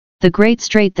The great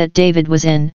strait that David was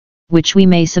in, which we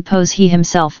may suppose he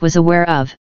himself was aware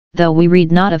of, though we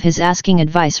read not of his asking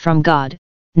advice from God,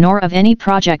 nor of any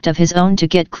project of his own to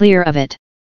get clear of it.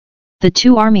 The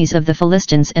two armies of the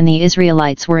Philistines and the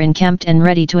Israelites were encamped and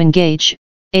ready to engage.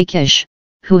 Achish,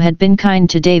 who had been kind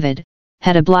to David,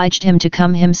 had obliged him to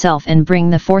come himself and bring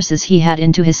the forces he had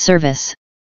into his service.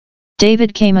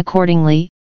 David came accordingly,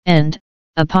 and,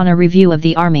 upon a review of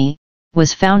the army,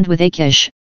 was found with Achish,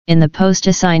 in the post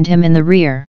assigned him in the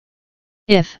rear.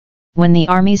 If, when the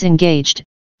armies engaged,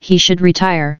 he should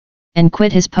retire, and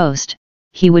quit his post,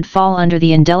 he would fall under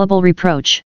the indelible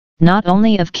reproach, not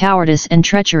only of cowardice and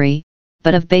treachery,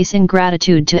 but of base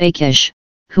ingratitude to Achish,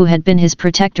 who had been his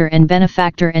protector and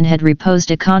benefactor and had reposed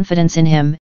a confidence in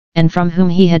him, and from whom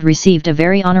he had received a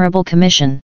very honorable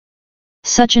commission.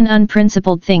 Such an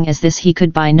unprincipled thing as this he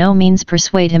could by no means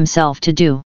persuade himself to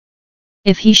do.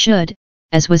 If he should,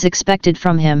 as was expected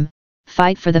from him,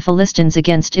 fight for the Philistines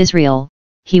against Israel,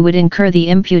 he would incur the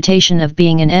imputation of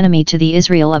being an enemy to the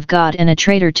Israel of God and a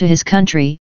traitor to his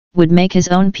country, would make his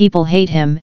own people hate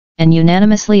him, and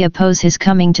unanimously oppose his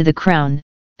coming to the crown,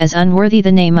 as unworthy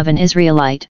the name of an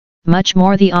Israelite, much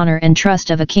more the honor and trust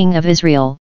of a king of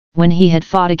Israel, when he had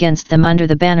fought against them under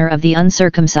the banner of the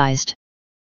uncircumcised.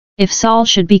 If Saul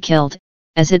should be killed,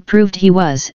 as it proved he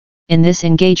was, in this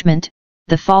engagement,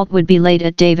 the fault would be laid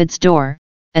at David's door,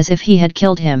 as if he had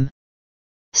killed him.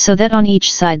 So that on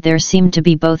each side there seemed to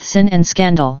be both sin and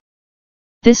scandal.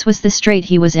 This was the strait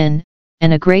he was in,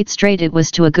 and a great strait it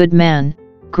was to a good man,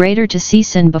 greater to see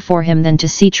sin before him than to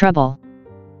see trouble.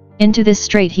 Into this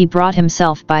strait he brought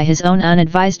himself by his own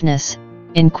unadvisedness,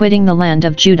 in quitting the land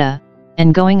of Judah,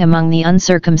 and going among the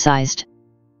uncircumcised.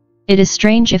 It is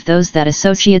strange if those that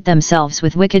associate themselves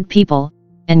with wicked people,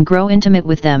 and grow intimate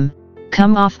with them,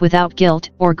 come off without guilt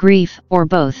or grief or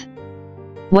both.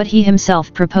 What he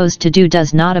himself proposed to do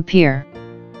does not appear.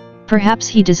 Perhaps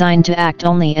he designed to act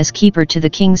only as keeper to the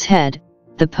king's head,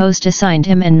 the post assigned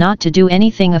him, and not to do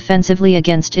anything offensively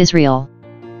against Israel.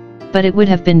 But it would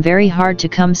have been very hard to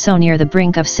come so near the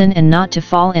brink of sin and not to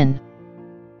fall in.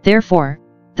 Therefore,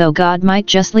 though God might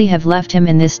justly have left him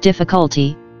in this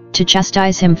difficulty, to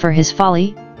chastise him for his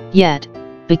folly, yet,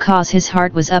 because his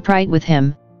heart was upright with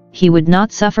him, he would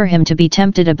not suffer him to be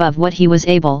tempted above what he was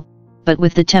able, but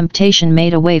with the temptation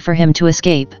made a way for him to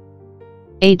escape.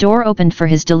 A door opened for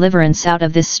his deliverance out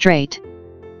of this strait.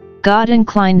 God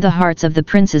inclined the hearts of the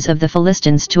princes of the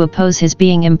Philistines to oppose his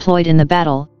being employed in the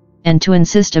battle, and to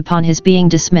insist upon his being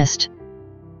dismissed.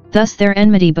 Thus their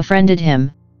enmity befriended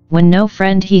him, when no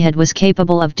friend he had was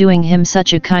capable of doing him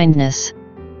such a kindness.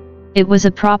 It was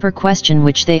a proper question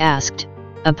which they asked,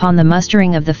 upon the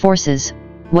mustering of the forces,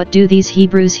 "What do these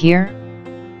Hebrews here?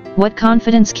 What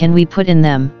confidence can we put in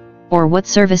them, or what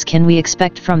service can we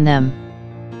expect from them?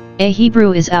 A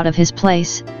Hebrew is out of his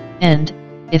place, and,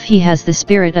 if he has the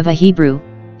spirit of a Hebrew,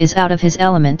 is out of his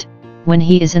element, when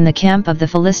he is in the camp of the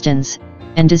Philistines,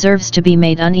 and deserves to be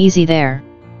made uneasy there."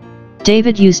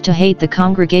 David used to hate the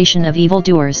congregation of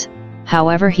evildoers,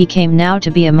 however he came now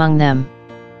to be among them.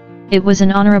 It was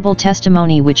an honorable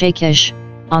testimony which Achish,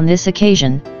 on this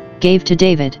occasion, gave to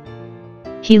David.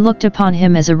 He looked upon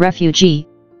him as a refugee,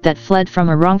 that fled from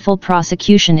a wrongful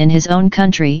prosecution in his own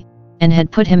country, and had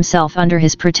put himself under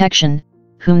his protection,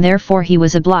 whom therefore he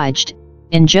was obliged,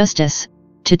 in justice,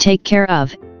 to take care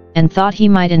of, and thought he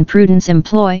might in prudence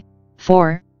employ,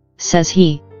 "For," says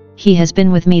he has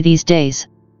been with me these days,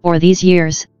 or these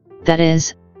years, that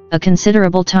is, a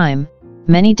considerable time,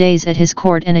 many days at his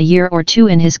court and a year or two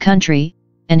in his country,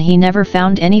 and he never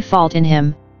found any fault in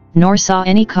him, nor saw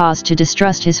any cause to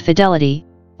distrust his fidelity,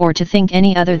 or to think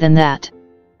any other than that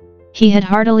he had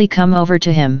heartily come over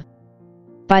to him.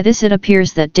 By this it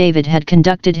appears that David had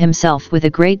conducted himself with a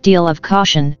great deal of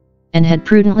caution, and had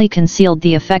prudently concealed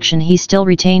the affection he still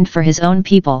retained for his own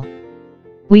people.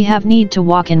 We have need to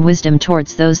walk in wisdom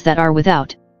towards those that are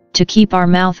without, to keep our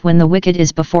mouth when the wicked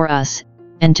is before us,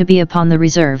 and to be upon the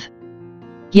reserve.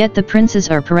 Yet the princes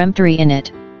are peremptory in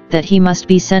it, that he must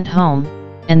be sent home,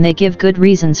 and they give good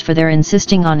reasons for their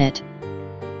insisting on it.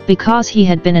 Because he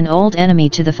had been an old enemy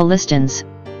to the Philistines,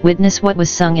 witness what was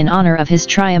sung in honor of his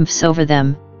triumphs over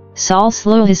them, Saul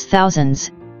slew his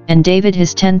thousands, and David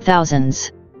his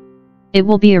 10,000s. It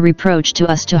will be a reproach to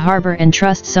us to harbor and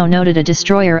trust so noted a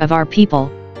destroyer of our people,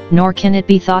 nor can it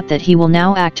be thought that he will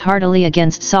now act heartily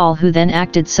against Saul, who then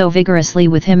acted so vigorously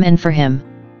with him and for him.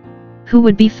 Who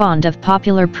would be fond of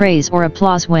popular praise or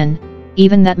applause when,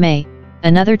 even that may,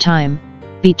 another time,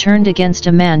 be turned against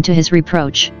a man to his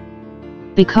reproach?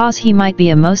 Because he might be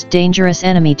a most dangerous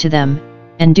enemy to them,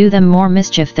 and do them more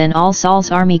mischief than all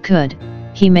Saul's army could,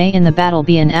 he may in the battle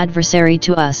be an adversary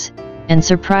to us, and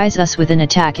surprise us with an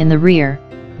attack in the rear,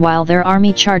 while their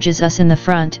army charges us in the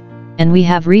front, and we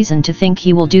have reason to think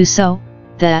he will do so,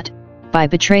 that, by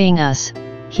betraying us,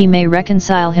 he may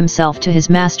reconcile himself to his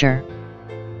master.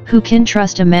 Who can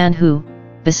trust a man who,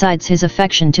 besides his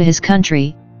affection to his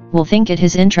country, will think it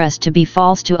his interest to be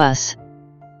false to us?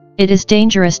 It is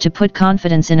dangerous to put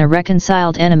confidence in a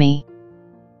reconciled enemy.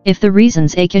 If the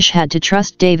reasons Achish had to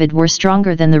trust David were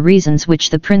stronger than the reasons which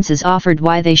the princes offered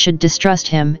why they should distrust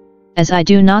him, as I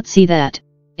do not see that,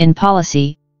 in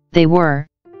policy, they were,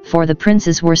 for the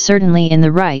princes were certainly in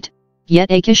the right,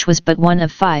 yet Achish was but one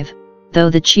of 5, though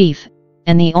the chief,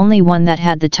 and the only one that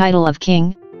had the title of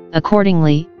king.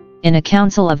 Accordingly, in a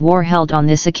council of war held on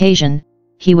this occasion,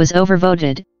 he was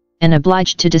overvoted, and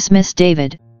obliged to dismiss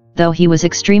David, though he was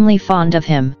extremely fond of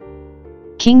him.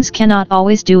 Kings cannot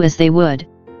always do as they would,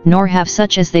 nor have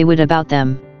such as they would about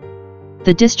them.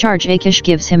 The discharge Achish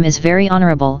gives him is very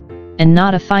honorable, and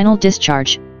not a final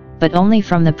discharge, but only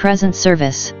from the present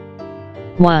service.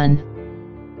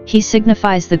 1. He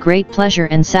signifies the great pleasure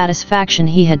and satisfaction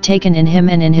he had taken in him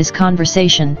and in his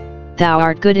conversation. Thou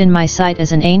art good in my sight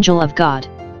as an angel of God.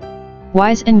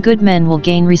 Wise and good men will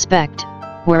gain respect,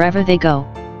 wherever they go,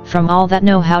 from all that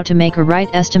know how to make a right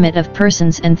estimate of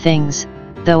persons and things,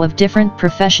 though of different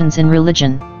professions in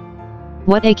religion.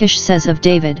 What Achish says of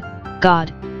David,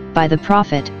 God, by the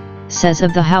prophet, says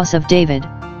of the house of David,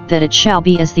 that it shall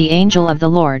be as the angel of the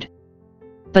Lord.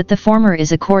 But the former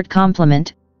is a court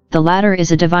compliment, the latter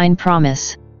is a divine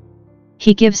promise.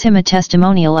 He gives him a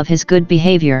testimonial of his good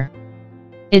behavior.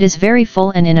 It is very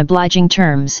full and in obliging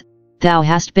terms. Thou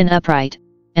hast been upright,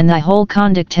 and thy whole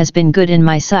conduct has been good in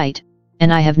my sight,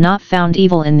 and I have not found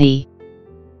evil in thee.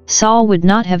 Saul would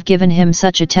not have given him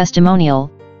such a testimonial,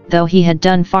 though he had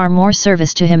done far more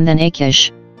service to him than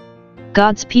Achish.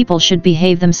 God's people should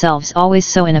behave themselves always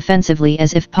so inoffensively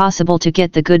as if possible to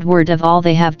get the good word of all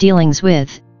they have dealings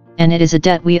with, and it is a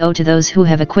debt we owe to those who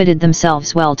have acquitted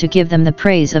themselves well to give them the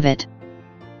praise of it.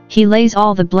 He lays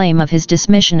all the blame of his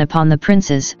dismission upon the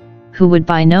princes, who would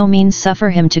by no means suffer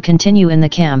him to continue in the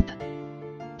camp.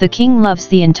 The king loves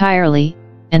thee entirely,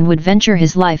 and would venture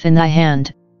his life in thy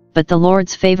hand, but the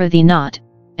lords favor thee not,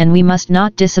 and we must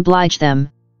not disoblige them,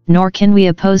 nor can we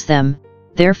oppose them,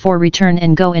 therefore return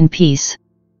and go in peace.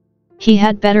 He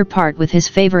had better part with his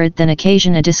favorite than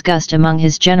occasion a disgust among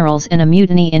his generals and a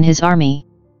mutiny in his army.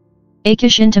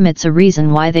 Achish intimates a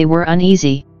reason why they were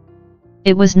uneasy.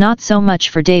 It was not so much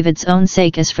for David's own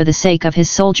sake as for the sake of his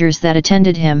soldiers that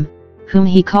attended him, whom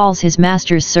he calls his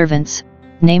master's servants,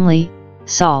 namely,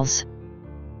 Saul's.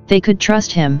 They could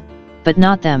trust him, but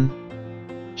not them.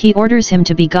 He orders him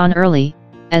to be gone early,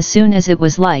 as soon as it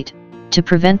was light, to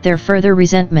prevent their further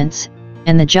resentments,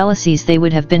 and the jealousies they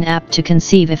would have been apt to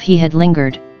conceive if he had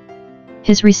lingered.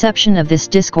 His reception of this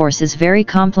discourse is very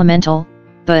complimental,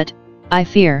 but, I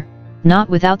fear, not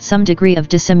without some degree of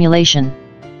dissimulation.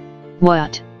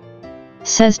 What,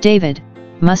 says David,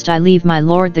 must I leave my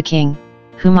lord the king,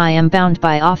 whom I am bound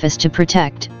by office to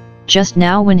protect, just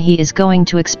now when he is going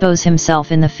to expose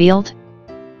himself in the field?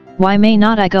 Why may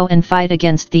not I go and fight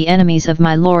against the enemies of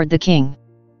my lord the king?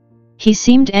 He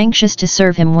seemed anxious to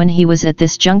serve him when he was at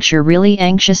this juncture really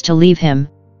anxious to leave him,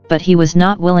 but he was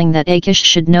not willing that Achish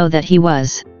should know that he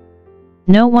was.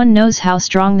 No one knows how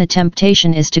strong the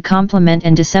temptation is to compliment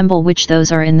and dissemble which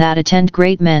those are in that attend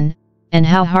great men, and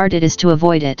how hard it is to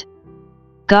avoid it.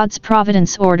 God's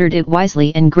providence ordered it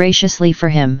wisely and graciously for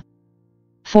him.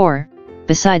 4.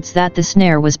 Besides that the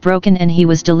snare was broken and he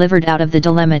was delivered out of the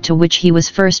dilemma to which he was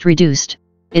first reduced,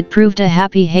 it proved a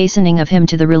happy hastening of him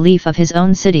to the relief of his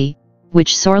own city,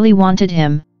 which sorely wanted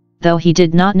him, though he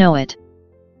did not know it.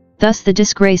 Thus the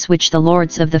disgrace which the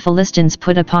lords of the Philistines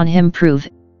put upon him prove,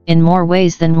 in more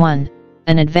ways than one,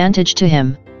 an advantage to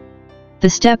him. The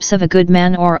steps of a good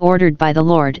man are ordered by the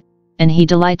Lord, and he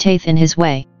delighteth in his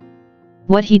way.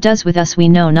 What he does with us we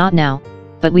know not now,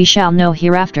 but we shall know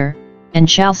hereafter, and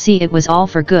shall see it was all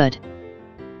for good.